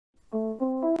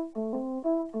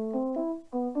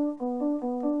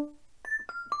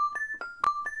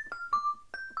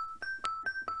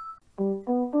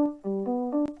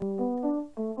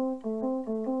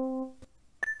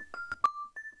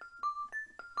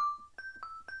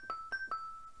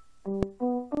It's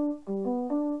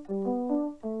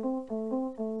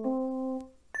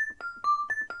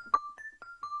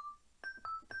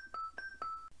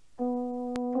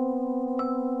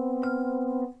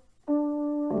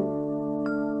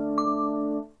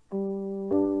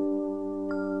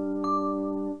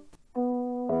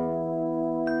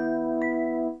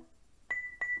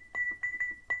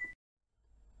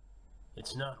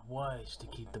not wise to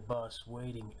keep the boss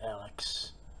waiting,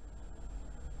 Alex.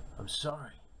 I'm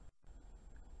sorry.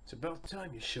 It's about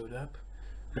time you showed up.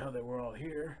 Now that we're all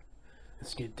here,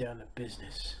 let's get down to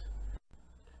business.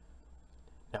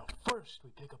 Now first we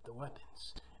pick up the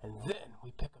weapons, and then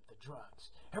we pick up the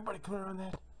drugs. Everybody clear on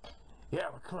that? Yeah,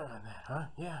 we're clear on that, huh?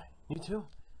 Yeah, you too?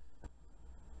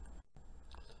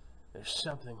 There's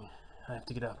something I have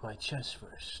to get off my chest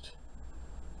first.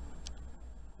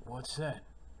 What's that?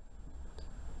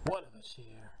 One of us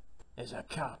here is a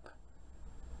cop.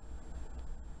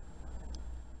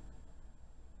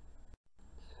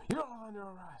 You're all under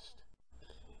arrest.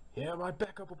 Yeah, my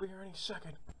backup will be here any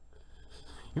second.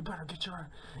 You better get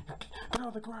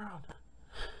on the ground.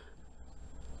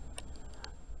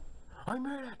 I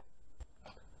made it.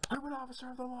 I'm an officer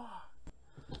of the law.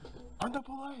 I'm the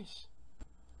police.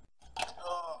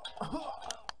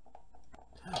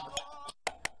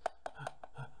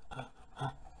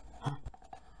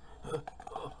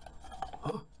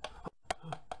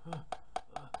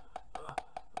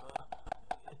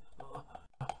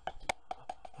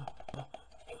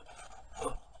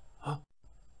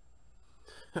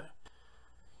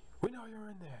 We know you're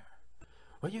in there.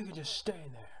 Well, you can just stay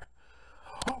in there.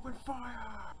 Open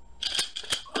fire!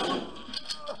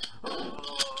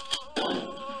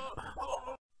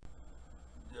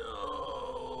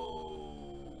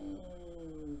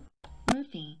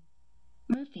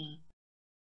 Murphy.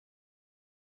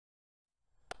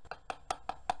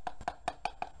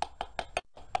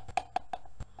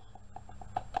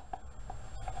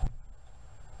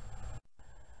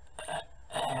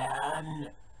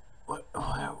 And where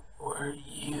were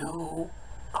you?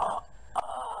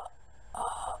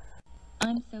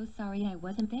 I'm so sorry I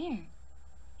wasn't there.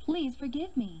 Please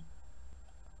forgive me.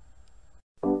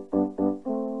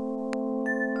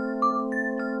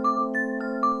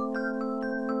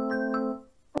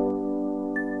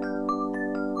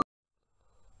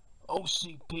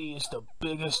 OCP is the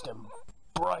biggest and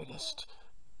brightest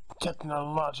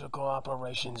technological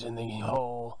operations in the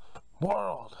whole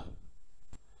world.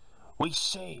 We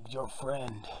saved your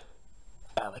friend,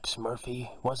 Alex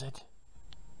Murphy, was it?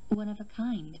 One of a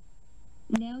kind.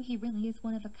 No, he really is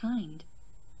one of a kind.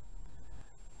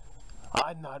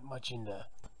 I'm not much into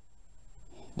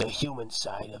the human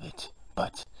side of it,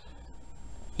 but,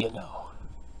 you know.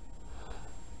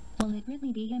 Will it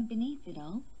really be him beneath it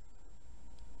all?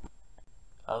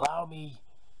 Allow me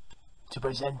to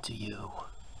present to you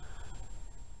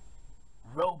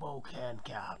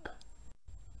RoboCanCop.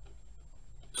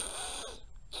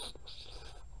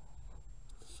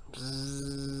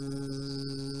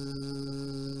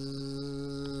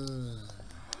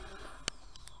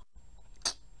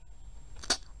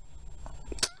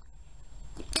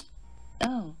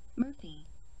 Oh, Murphy.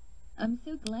 I'm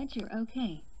so glad you're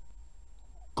okay.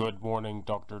 Good morning,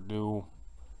 Dr. Dew.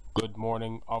 Good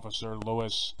morning, Officer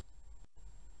Lewis.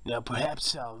 Now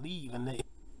perhaps I'll leave and the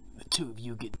two of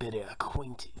you get better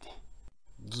acquainted.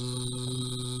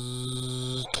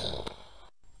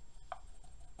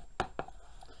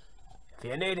 If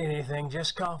you need anything,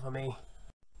 just call for me.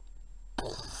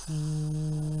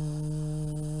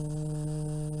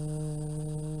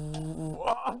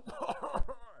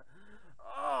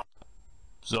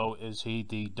 So is he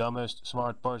the dumbest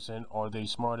smart person or the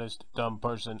smartest dumb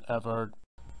person ever?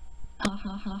 Ha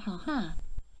ha ha ha ha.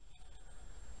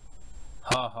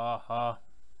 Ha ha ha.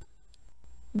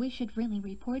 We should really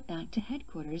report back to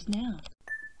headquarters now.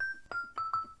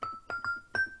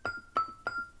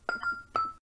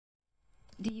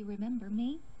 Do you remember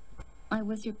me? I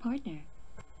was your partner.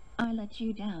 I let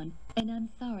you down, and I'm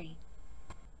sorry.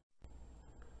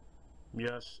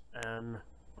 Yes, and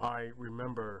I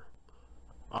remember.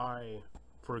 I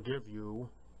forgive you,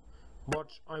 but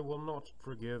I will not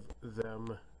forgive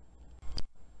them.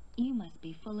 You must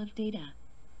be full of data.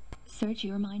 Search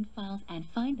your mind files and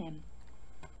find them.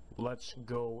 Let's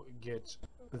go get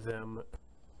them.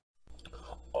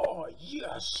 Oh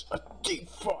yes, a deep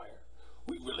fryer.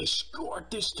 We really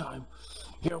scored this time.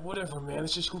 Yeah, whatever, man.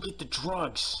 Let's just go get the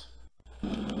drugs.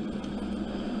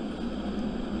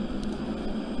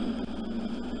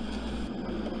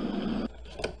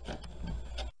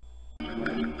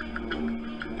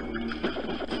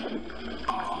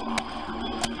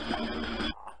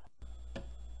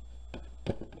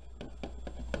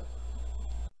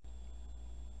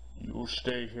 You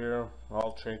stay here.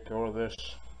 I'll take care of this.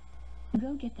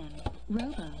 Go get them,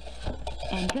 Robo.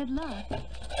 And good luck.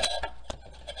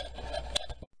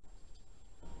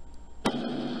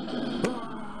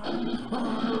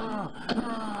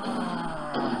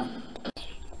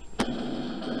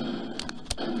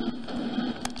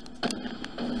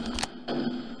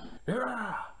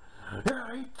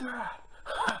 Yeah, eat that!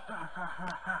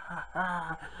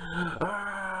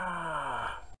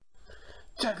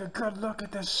 Take a good look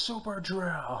at this super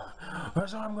drill,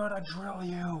 as I'm gonna drill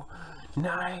you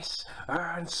nice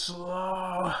and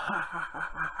slow.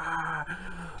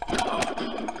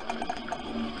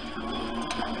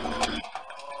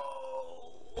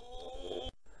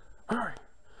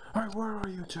 Hey, where are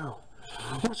you two?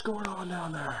 What's going on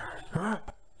down there? Huh?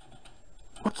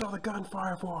 What's all the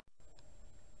gunfire for?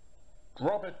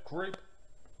 Drop it, creep.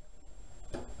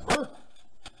 Huh?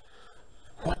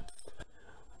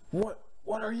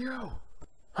 What are you?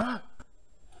 Huh?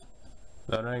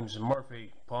 The name's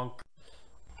Murphy, punk.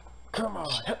 Come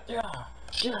on. Yeah.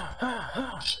 It's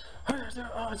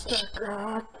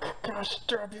that gonna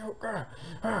stab you.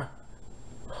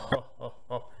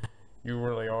 You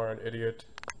really are an idiot.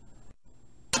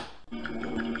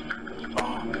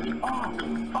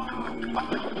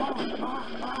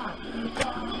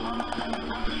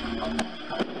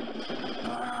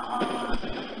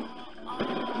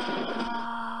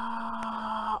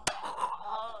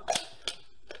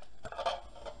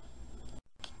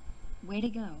 Way to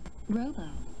go, Robo.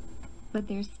 But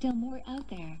there's still more out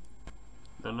there.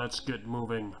 Then let's get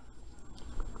moving.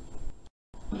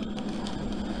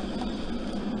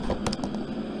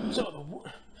 So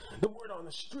the word on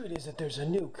the street is that there's a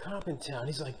new cop in town.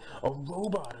 He's like a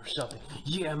robot or something.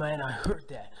 Yeah, man, I heard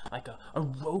that. Like a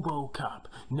RoboCop.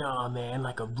 Nah, man,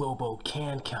 like a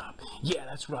RoboCanCop. Yeah,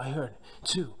 that's what I heard,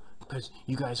 too. Because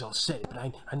you guys all said it, but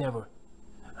I never...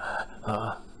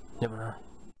 never heard.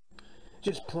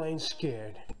 Just plain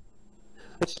scared.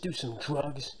 Let's do some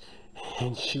drugs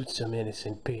and shoot some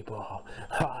innocent people.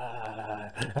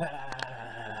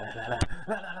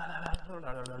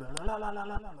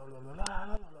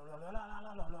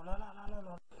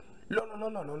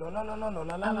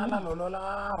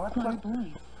 Clever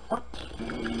boys.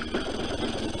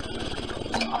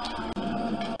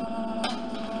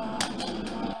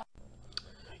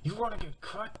 You wanna get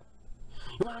cut?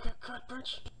 You wanna get cut,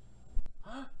 bitch?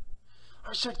 Huh?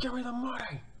 I said give me the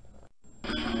money!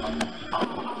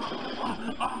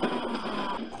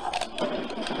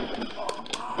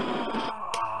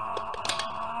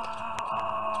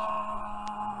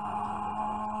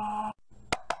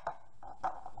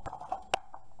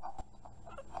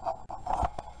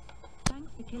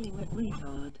 Thanks for killing that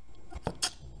retard.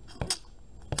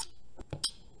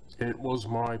 It was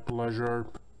my pleasure.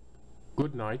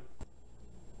 Good night.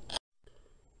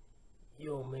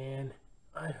 Yo, man,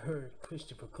 I heard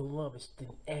Christopher Columbus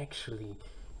didn't actually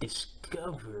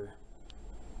discover,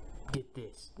 get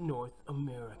this, North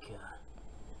America.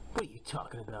 What are you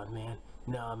talking about, man?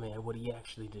 Nah, man, what he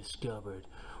actually discovered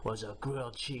was a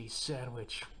grilled cheese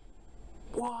sandwich.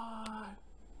 What?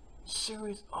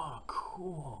 Serious? Oh,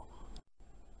 cool.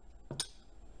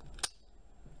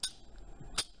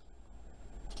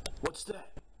 What's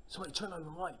that? Somebody turn on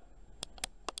the light.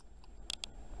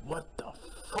 What the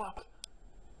fuck?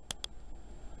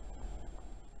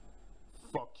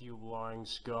 Fuck you, lying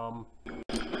scum.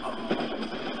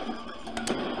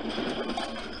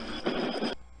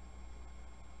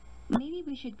 Maybe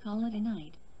we should call it a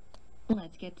night.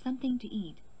 Let's get something to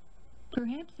eat.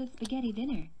 Perhaps a spaghetti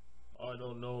dinner. I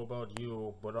don't know about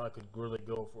you, but I could really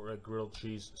go for a grilled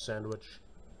cheese sandwich.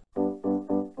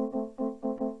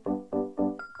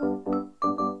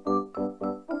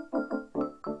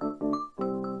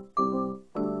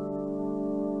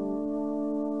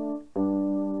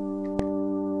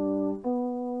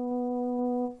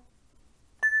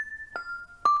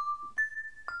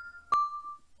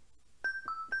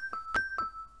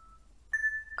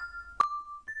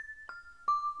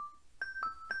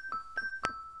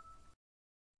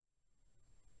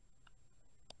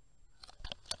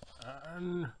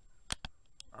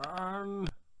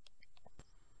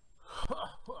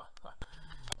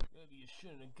 Maybe you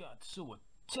shouldn't have got so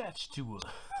attached to her.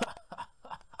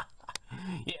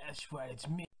 Yeah, that's right, it's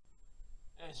me.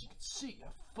 As you can see,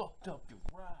 I fucked up your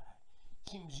ride.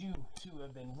 Seems you two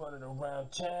have been running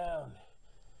around town,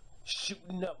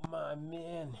 shooting up my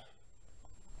men.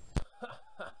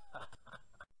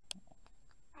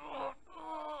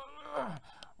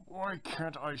 Why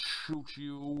can't I shoot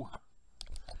you?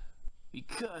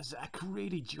 Because I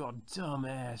created your dumb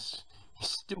ass, you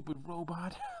stupid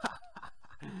robot.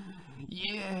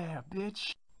 Yeah,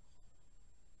 bitch.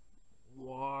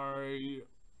 Why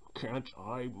can't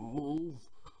I move?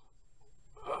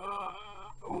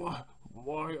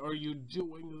 Why are you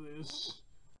doing this?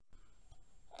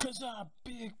 'Cause I'm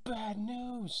big bad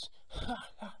news.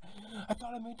 I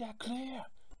thought I made that clear.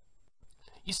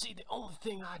 You see, the only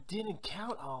thing I didn't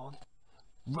count on,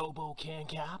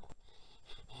 RoboCanCop,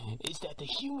 is that the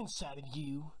human side of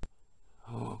you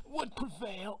would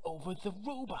prevail over the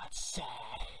robot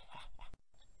side.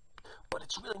 But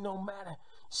it's really no matter,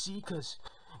 see, 'cause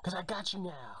I got you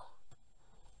now.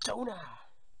 Don't I?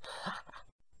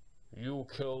 You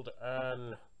killed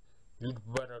Anne.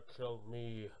 You'd better kill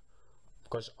me,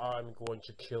 because I'm going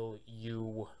to kill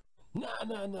you. No.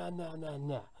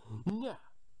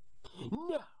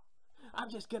 I'm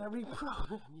just gonna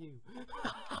reprogram you.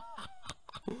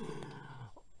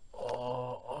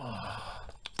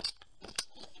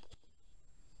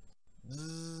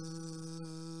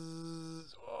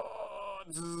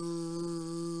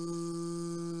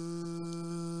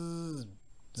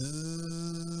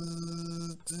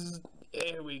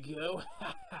 There we go.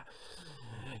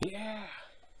 Yeah.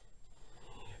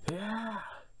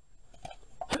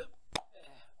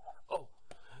 Oh,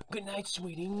 good night,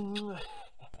 sweetie.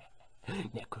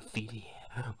 Necrophili,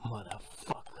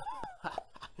 motherfucker.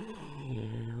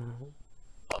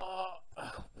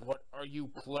 What are you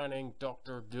planning,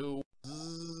 Dr. Do?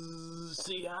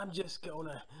 See, I'm just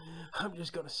gonna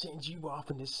send you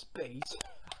off into space.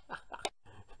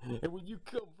 And when you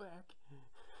come back,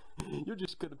 you're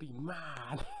just gonna be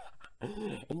mine.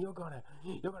 And you're gonna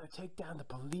take down the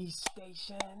police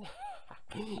station.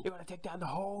 You're gonna take down the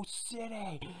whole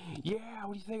city. Yeah,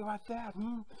 what do you think about that?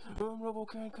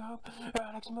 RoboCanCop,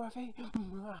 Alex Murphy.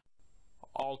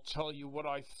 I'll tell you what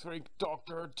I think,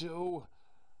 Dr. Do.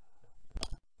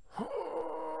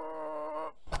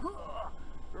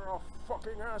 You're a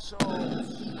fucking asshole.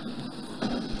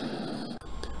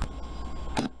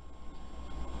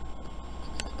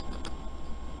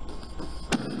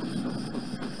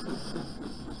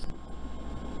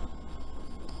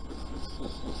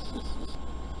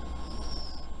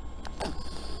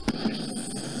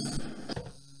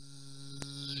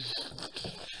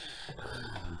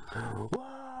 Whoa.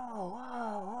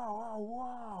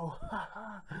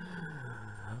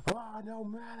 Oh, no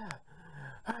matter.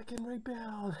 I can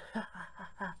rebuild.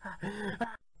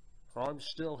 I'm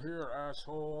still here,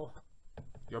 asshole.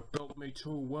 You built me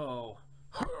too well.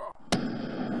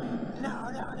 No.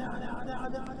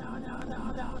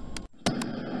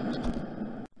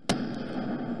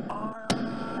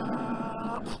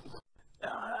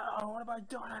 What have I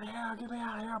done in here? Get me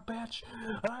out of here, bitch.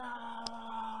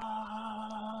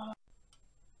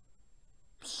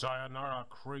 Sayonara,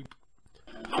 creep.